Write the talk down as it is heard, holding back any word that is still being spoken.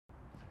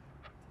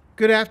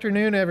Good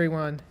afternoon,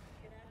 everyone.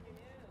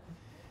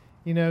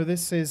 You know,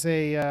 this is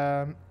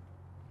I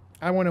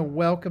want to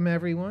welcome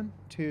everyone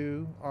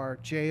to our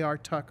J.R.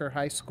 Tucker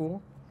High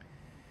School.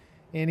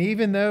 And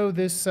even though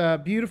this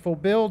beautiful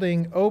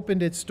building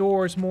opened its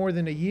doors more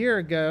than a year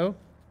ago,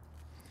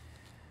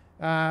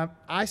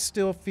 I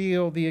still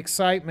feel the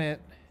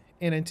excitement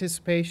in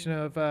anticipation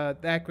of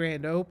that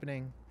grand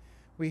opening.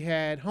 We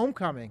had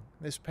homecoming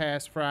this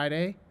past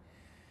Friday.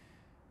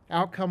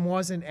 Outcome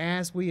wasn't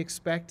as we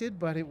expected,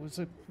 but it was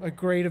a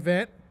great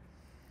event.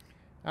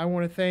 I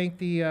want to thank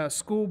the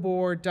school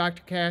board,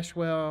 Dr.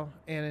 Cashwell,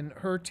 and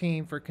her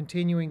team for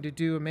continuing to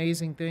do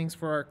amazing things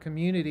for our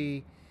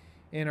community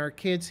and our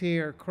kids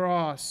here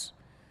across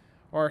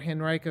our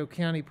Henrico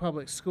County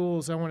Public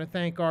Schools. I want to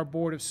thank our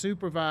Board of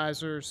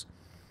Supervisors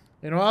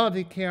and all of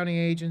the county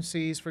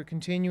agencies for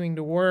continuing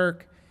to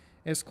work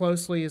as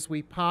closely as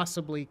we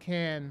possibly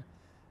can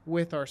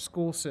with our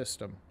school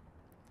system.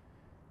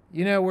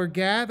 You know, we're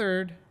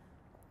gathered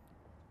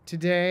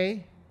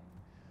today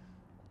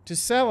to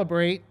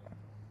celebrate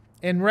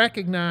and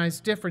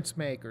recognize difference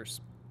makers,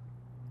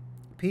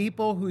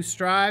 people who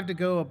strive to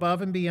go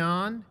above and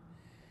beyond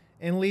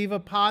and leave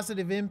a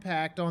positive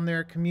impact on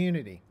their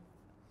community.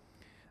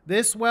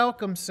 This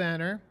Welcome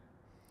Center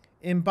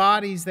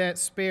embodies that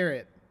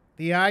spirit,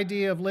 the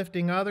idea of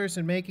lifting others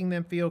and making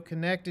them feel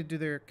connected to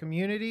their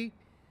community.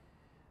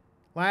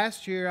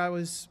 Last year, I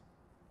was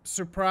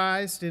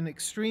surprised and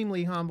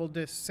extremely humbled,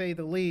 to say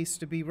the least,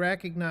 to be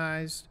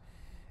recognized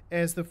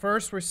as the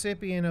first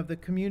recipient of the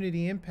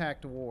Community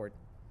Impact Award.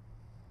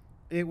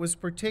 It was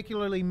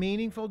particularly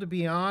meaningful to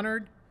be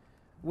honored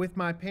with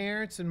my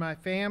parents and my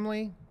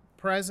family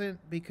present,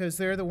 because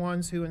they're the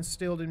ones who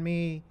instilled in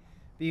me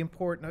the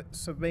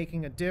importance of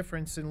making a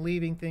difference and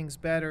leaving things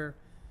better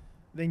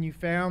than you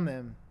found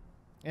them.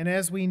 And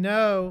as we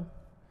know,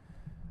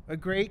 a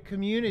great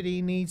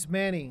community needs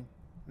many,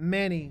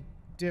 many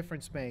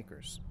difference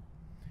makers.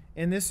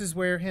 And this is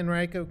where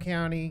Henrico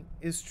County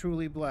is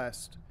truly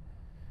blessed.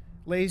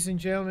 Ladies and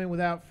gentlemen,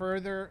 without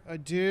further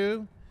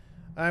ado,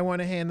 I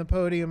want to hand the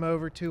podium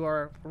over to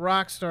our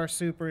rock star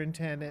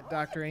superintendent,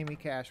 Dr. Amy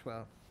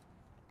Cashwell.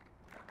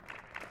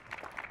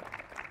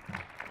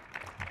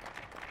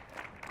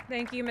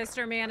 Thank you,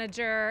 Mr.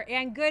 Manager,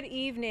 and good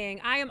evening.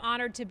 I am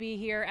honored to be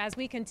here as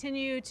we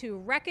continue to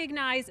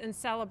recognize and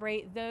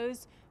celebrate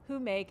those who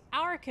make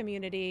our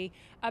community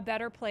a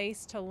better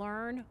place to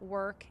learn,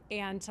 work,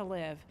 and to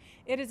live.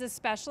 It is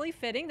especially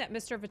fitting that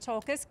Mr.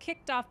 Vithoulkas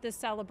kicked off this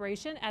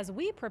celebration as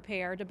we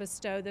prepare to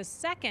bestow the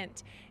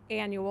second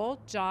annual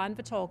John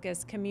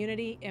Vithoulkas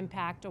Community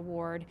Impact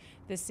Award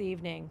this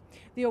evening.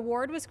 The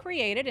award was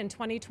created in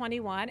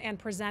 2021 and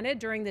presented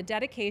during the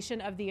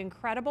dedication of the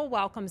incredible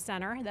Welcome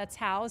Center that's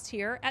housed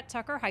here at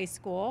Tucker High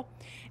School.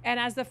 And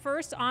as the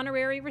first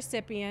honorary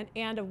recipient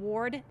and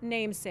award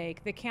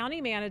namesake, the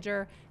county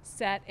manager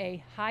set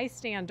a high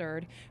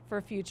standard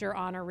for future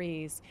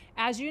honorees.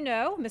 As you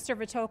know, Mr.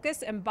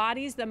 Vithoulkas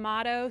embodies the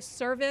motto,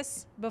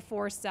 service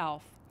before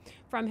self.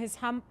 From his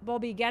humble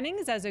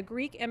beginnings as a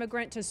Greek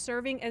immigrant to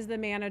serving as the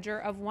manager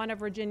of one of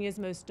Virginia's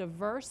most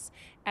diverse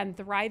and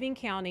thriving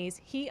counties,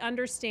 he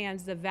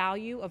understands the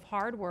value of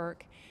hard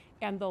work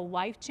and the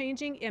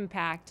life-changing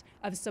impact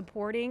of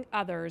supporting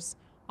others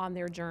on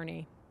their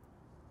journey.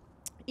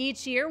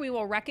 Each year, we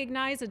will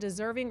recognize a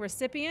deserving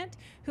recipient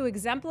who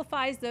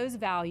exemplifies those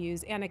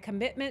values and a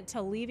commitment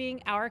to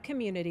leaving our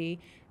community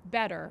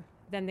better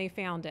than they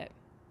found it.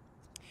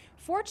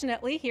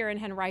 Fortunately, here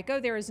in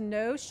Henrico, there is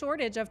no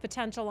shortage of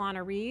potential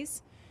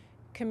honorees.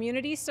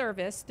 Community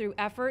service through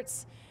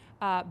efforts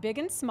big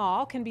and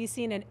small can be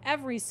seen in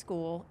every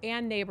school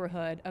and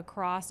neighborhood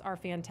across our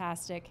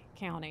fantastic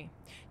county.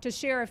 To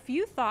share a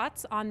few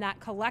thoughts on that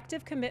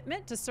collective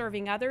commitment to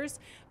serving others,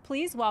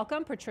 please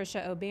welcome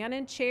Patricia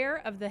O'Bannon,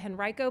 Chair of the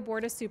Henrico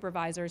Board of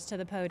Supervisors, to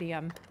the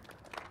podium.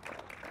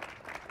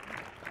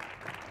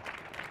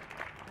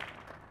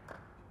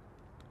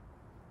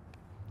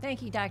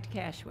 Thank you, Dr.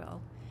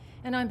 Cashwell.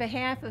 And on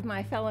behalf of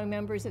my fellow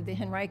members of the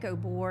Henrico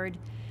Board,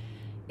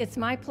 it's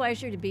my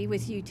pleasure to be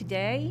with you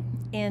today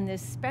in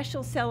this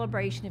special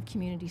celebration of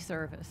community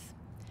service.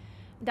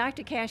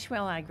 Dr.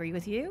 Cashwell, I agree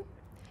with you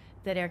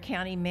that our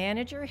county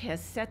manager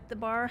has set the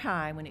bar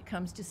high when it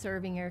comes to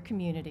serving our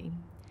community.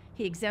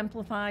 He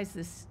exemplifies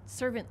this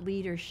servant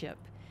leadership,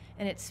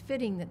 and it's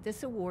fitting that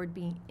this award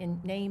be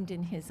named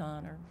in his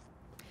honor.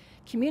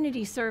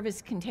 Community service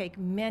can take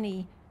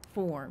many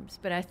forms,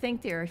 but I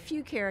think there are a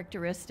few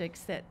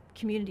characteristics that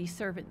community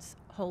servants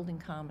hold in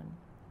common.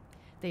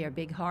 They are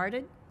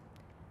big-hearted,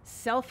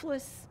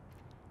 selfless,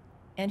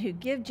 and who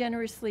give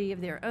generously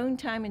of their own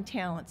time and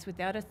talents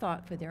without a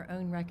thought for their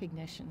own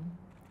recognition.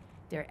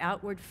 They're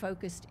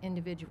outward-focused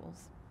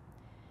individuals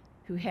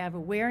who have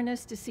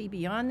awareness to see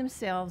beyond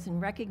themselves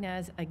and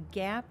recognize a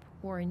gap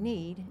or a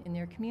need in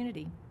their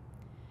community.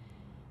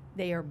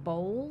 They are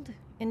bold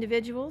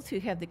individuals who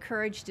have the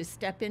courage to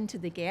step into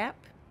the gap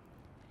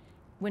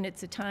when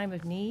it's a time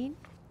of need.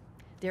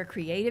 They're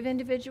creative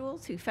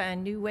individuals who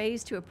find new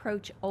ways to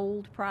approach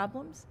old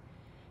problems.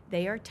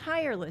 They are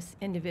tireless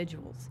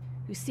individuals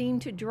who seem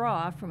to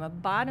draw from a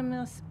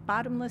bottomless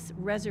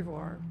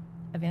reservoir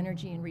of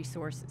energy and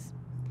resources.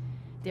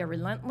 They're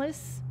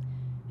relentless,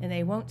 and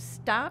they won't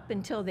stop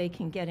until they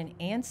can get an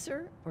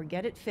answer or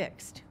get it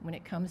fixed when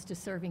it comes to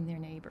serving their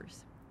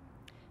neighbors.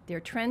 They're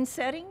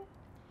trend-setting,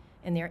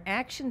 and their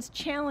actions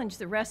challenge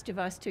the rest of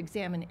us to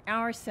examine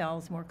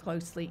ourselves more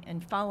closely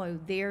and follow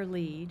their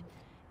lead,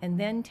 and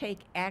then take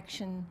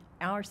action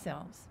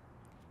ourselves.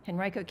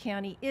 Henrico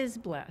County is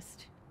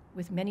blessed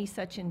with many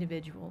such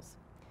individuals.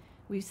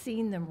 We've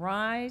seen them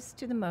rise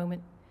to the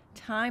moment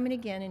time and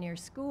again in our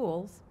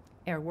schools,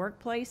 our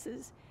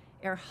workplaces,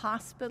 our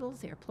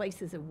hospitals, our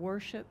places of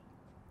worship,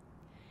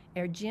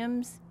 our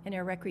gyms, and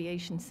our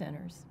recreation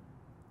centers,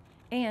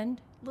 and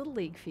Little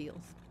League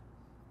fields.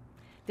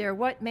 They're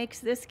what makes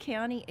this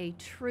county a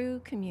true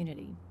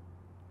community.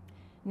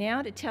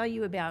 Now, to tell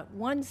you about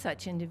one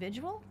such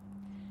individual,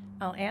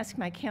 I'll ask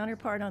my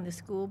counterpart on the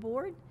school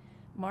board,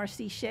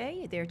 Marcie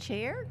Shea, their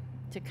chair,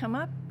 to come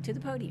up to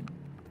the podium.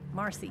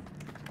 Marcie.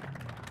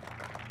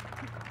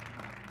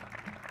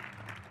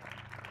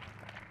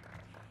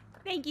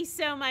 Thank you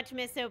so much,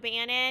 Ms.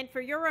 O'Bannon,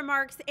 for your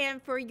remarks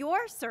and for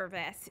your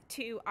service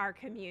to our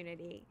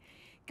community.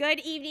 Good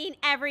evening,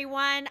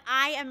 everyone.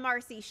 I am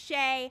Marcie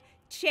Shea,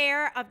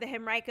 Chair of the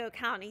Henrico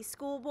County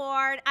School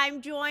Board.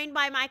 I'm joined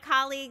by my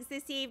colleagues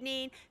this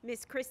evening,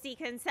 Ms. Christy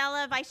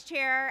Kinsella, Vice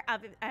Chair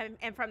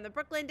and from the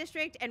Brooklyn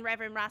District, and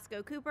Reverend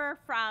Roscoe Cooper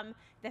from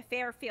the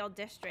Fairfield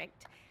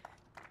District.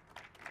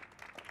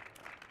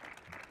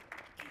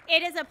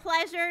 It is a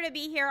pleasure to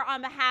be here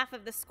on behalf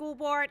of the school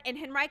board and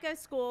Henrico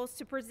Schools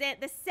to present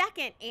the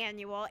second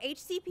annual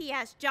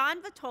HCPS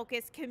John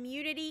Vithoulkas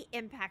Community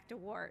Impact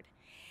Award.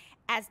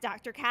 As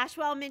Dr.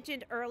 Cashwell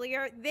mentioned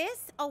earlier,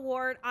 this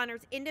award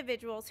honors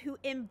individuals who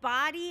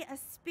embody a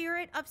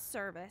spirit of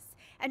service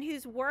and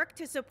whose work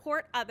to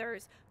support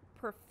others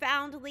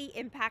profoundly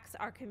impacts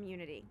our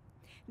community.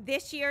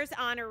 This year's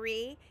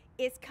honoree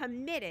is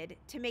committed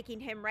to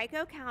making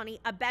Henrico County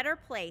a better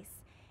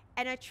place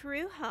and a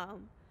true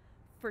home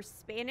for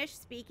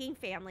Spanish-speaking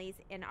families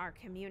in our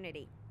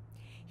community.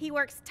 He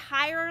works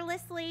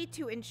tirelessly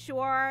to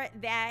ensure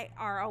they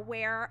are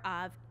aware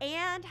of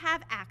and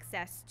have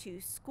access to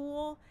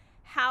school,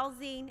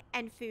 housing,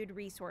 and food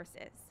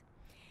resources.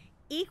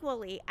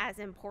 Equally as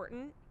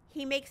important,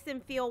 he makes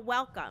them feel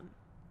welcome,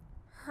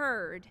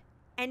 heard,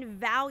 and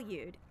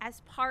valued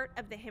as part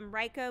of the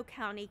Henrico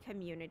County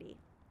community.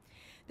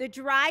 The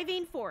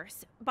driving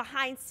force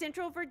behind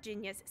Central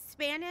Virginia's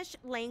Spanish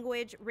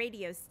language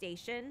radio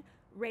station,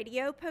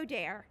 Radio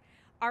Poder,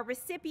 our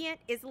recipient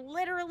is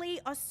literally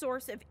a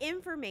source of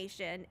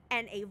information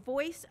and a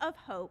voice of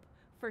hope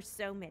for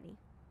so many.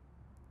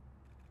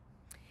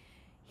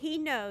 He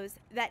knows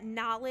that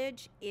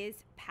knowledge is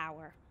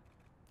power.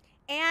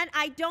 And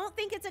I don't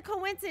think it's a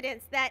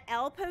coincidence that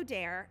El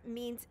Poder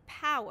means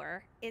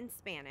power in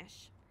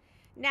Spanish.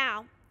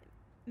 Now,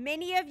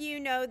 many of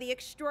you know the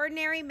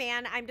extraordinary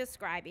man I'm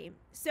describing,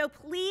 so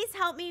please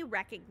help me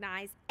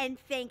recognize and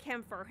thank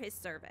him for his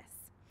service.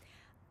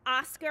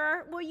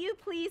 Oscar, will you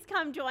please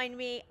come join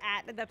me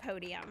at the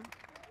podium?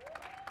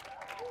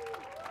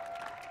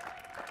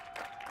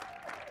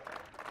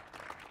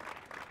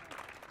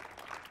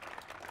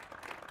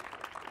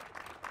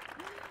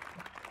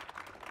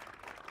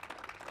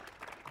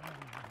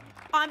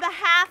 On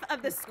behalf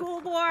of the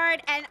school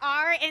board and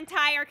our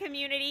entire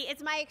community,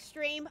 it's my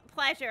extreme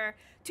pleasure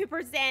to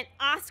present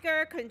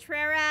Oscar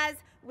Contreras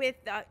with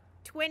the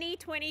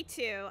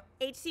 2022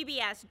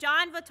 HCPS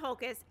John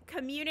Vithoulkas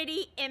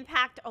Community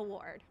Impact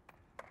Award.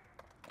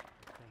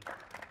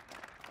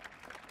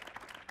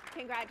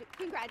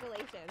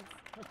 Congratulations.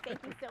 Thank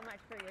you so much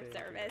for your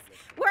service.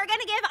 We're going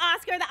to give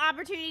Oscar the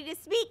opportunity to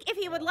speak if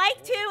he would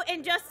like to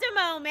in just a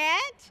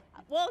moment.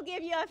 We'll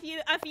give you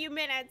a few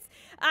minutes.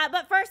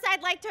 But first,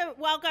 I'd like to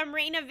welcome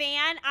Raina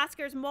Van,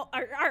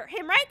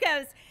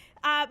 Henrico's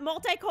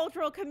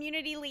multicultural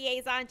community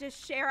liaison, to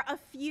share a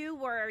few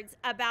words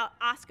about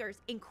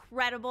Oscar's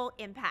incredible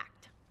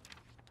impact.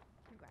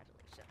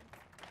 Congratulations.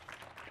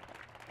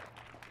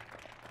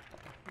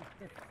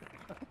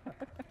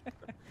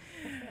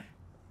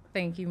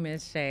 Thank you,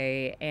 Ms.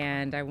 Shea,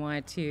 and I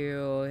want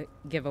to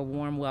give a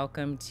warm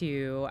welcome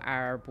to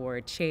our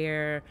board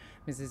chair,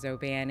 Mrs.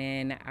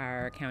 O'Bannon,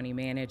 our county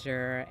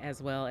manager,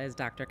 as well as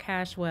Dr.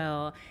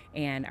 Cashwell,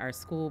 and our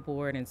school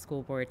board and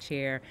school board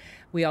chair.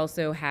 We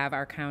also have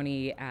our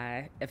county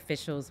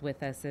officials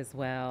with us as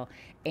well,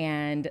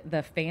 and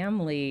the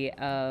family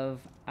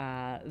of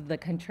the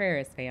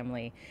Contreras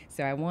family.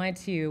 So I want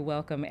to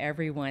welcome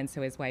everyone.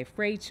 So his wife,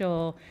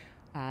 Rachel,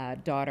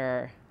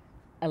 daughter,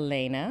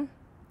 Elena,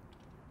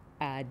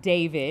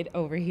 David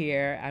over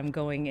here, I'm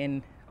going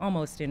in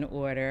almost in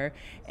order,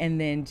 and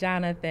then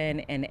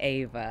Jonathan and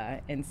Ava.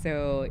 And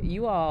so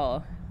you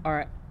all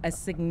are a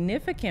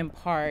significant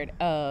part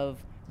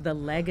of the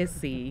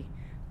legacy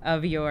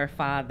of your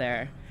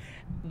father,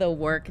 the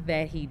work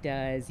that he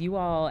does. You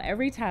all,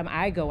 every time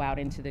I go out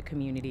into the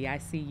community, I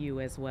see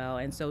you as well.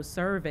 And so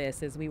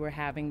service, as we were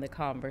having the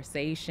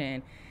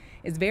conversation,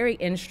 is very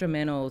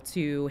instrumental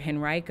to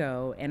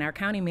Henrico, and our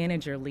county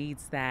manager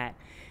leads that.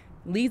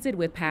 leads it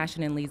with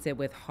passion and leads it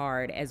with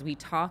heart as we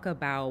talk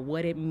about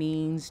what it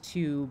means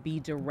to be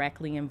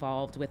directly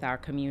involved with our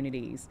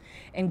communities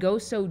and go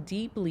so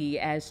deeply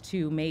as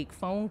to make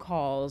phone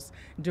calls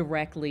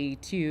directly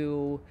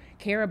to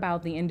care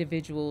about the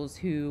individuals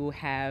who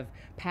have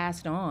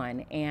passed on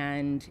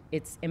and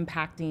it's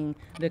impacting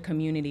the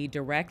community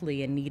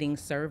directly and needing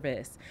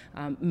service,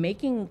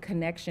 making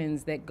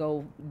connections that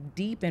go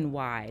deep and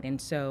wide. And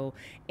so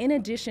in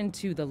addition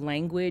to the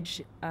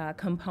language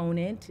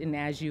component, and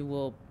as you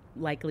will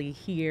likely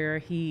hear,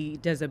 he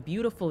does a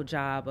beautiful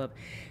job of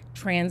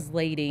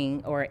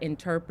translating or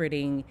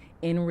interpreting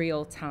in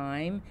real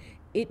time.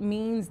 It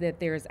means that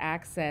there's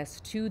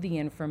access to the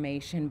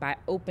information by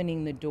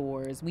opening the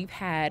doors. We've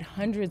had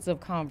hundreds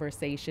of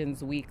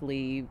conversations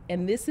weekly,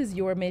 and this is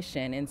your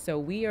mission. And so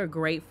we are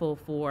grateful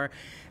for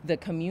the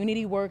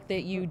community work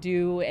that you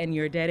do and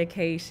your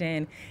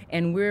dedication.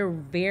 And we're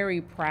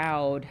very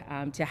proud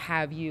to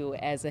have you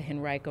as a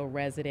Henrico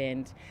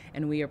resident,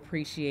 and we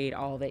appreciate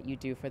all that you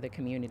do for the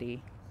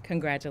community.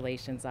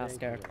 Congratulations,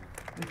 Oscar.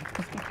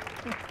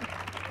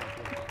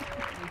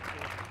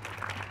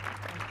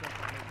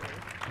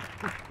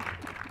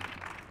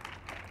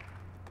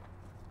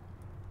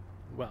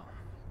 Well,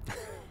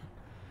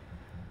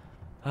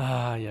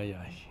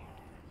 yeah.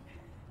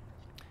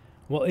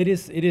 Well, it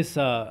is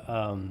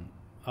a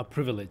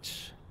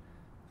privilege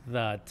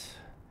that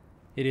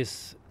it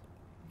is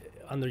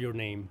under your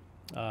name,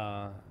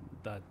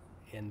 that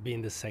and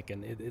being the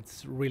second.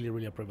 It's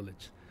really a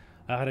privilege.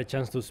 I had a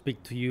chance to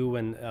speak to you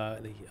and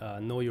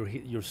know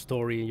your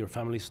story, your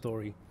family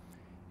story,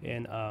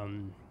 and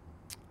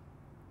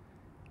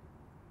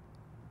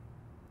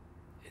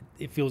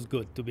it feels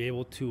good to be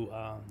able to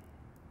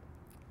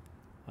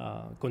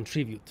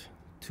contribute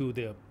to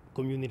the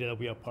community that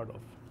we are part of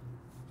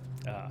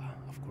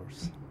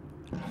course.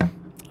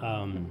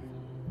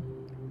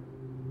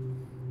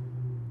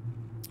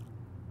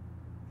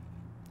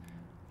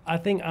 I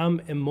think I'm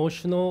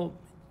emotional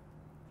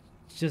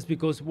just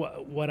because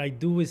what I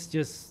do is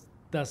just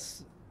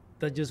that's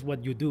just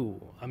what you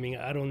do. I mean,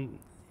 I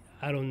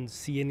don't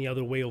see any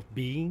other way of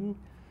being.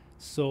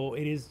 So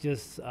it is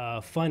just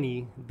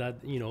funny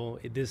that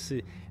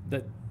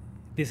that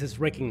this is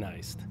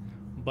recognized.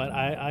 But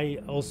I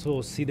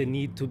also see the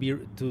need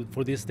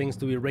for these things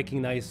to be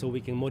recognized so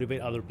we can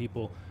motivate other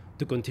people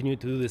to continue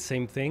to do the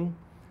same thing.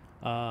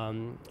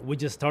 We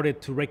just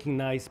started to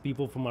recognize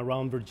people from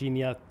around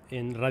Virginia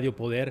in Radio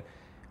Poder.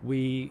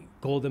 We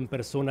call them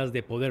personas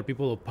de poder,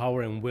 people of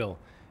power and will.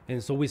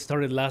 And so we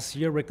started last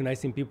year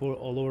recognizing people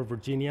all over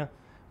Virginia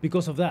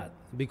because of that,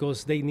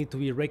 because they need to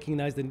be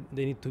recognized and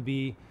they need to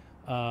be,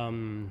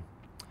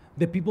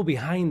 the people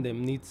behind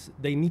them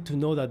they need to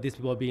know that these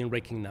people are being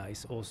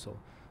recognized also.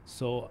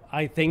 So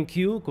I thank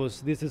you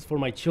because this is for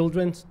my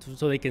children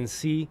so they can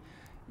see,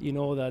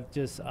 that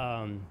just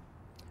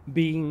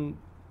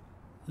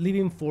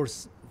living for,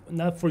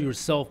 not for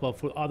yourself, but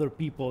for other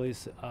people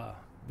is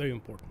very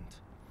important.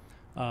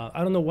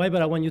 I don't know why,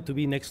 but I want you to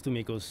be next to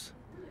me because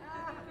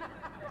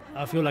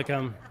I feel like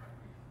I'm...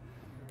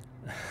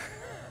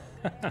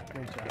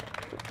 Great job.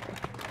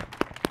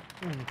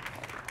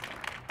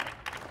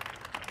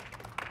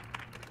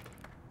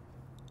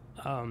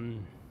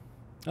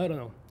 I don't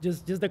know,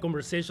 just the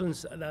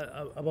conversations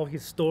about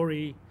his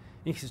story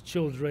and his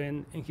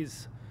children and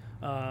his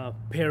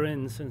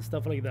parents and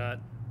stuff like that.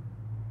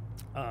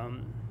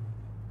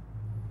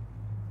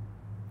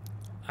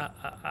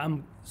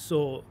 I'm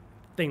so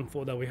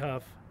thankful that we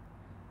have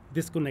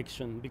this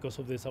connection because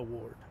of this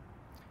award.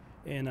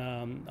 And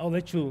I'll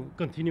let you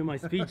continue my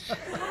speech.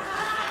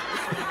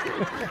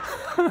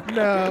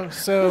 No,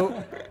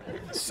 so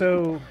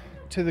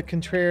to the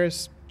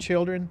Contreras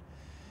children,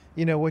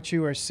 what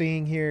you are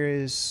seeing here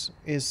is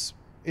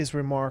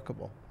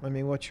remarkable. I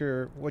mean, what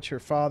your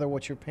father,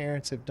 what your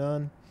parents have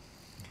done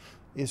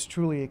is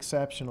truly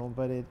exceptional,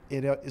 but it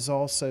is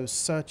also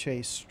such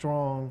a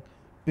strong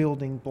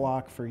building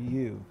block for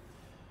you.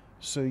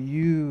 So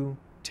you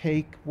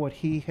take what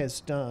he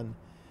has done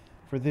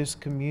for this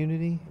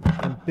community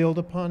and build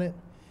upon it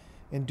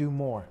and do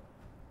more.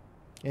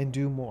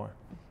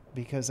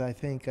 Because I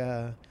think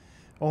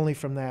only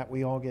from that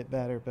we all get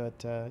better,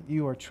 but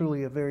you are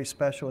truly a very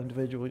special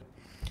individual,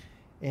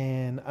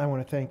 and I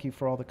want to thank you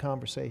for all the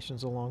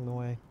conversations along the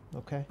way,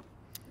 okay?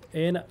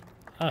 And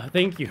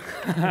thank you.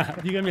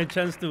 You gave me a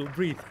chance to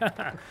breathe.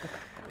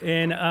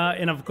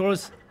 and of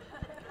course,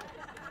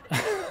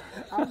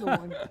 I'm the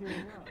one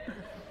tearing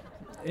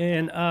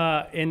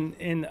up.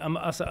 And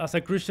as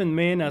a Christian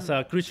man, as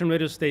a Christian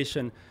radio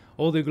station,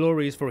 all the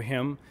glory is for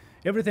him.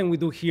 Everything we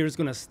do here is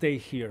going to stay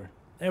here.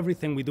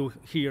 Everything we do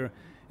here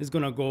is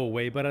going to go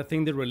away. But I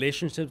think the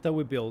relationships that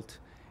we built,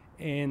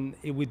 and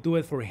if we do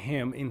it for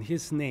him in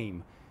his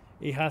name,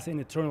 it has an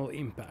eternal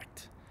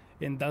impact.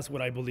 And that's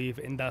what I believe,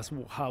 and that's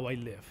how I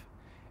live.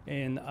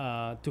 And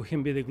to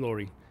him be the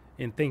glory.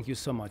 And thank you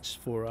so much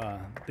for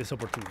this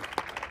opportunity.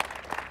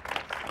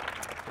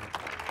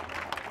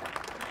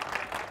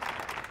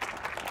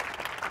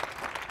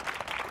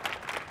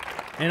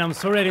 And I'm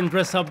sorry I didn't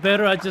dress up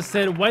better. I just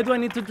said, why do I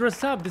need to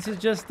dress up? This is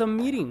just a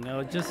meeting,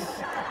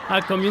 just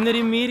a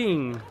community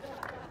meeting.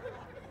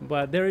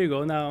 But there you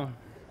go now.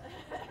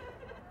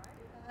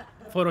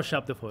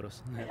 Photoshop the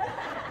photos.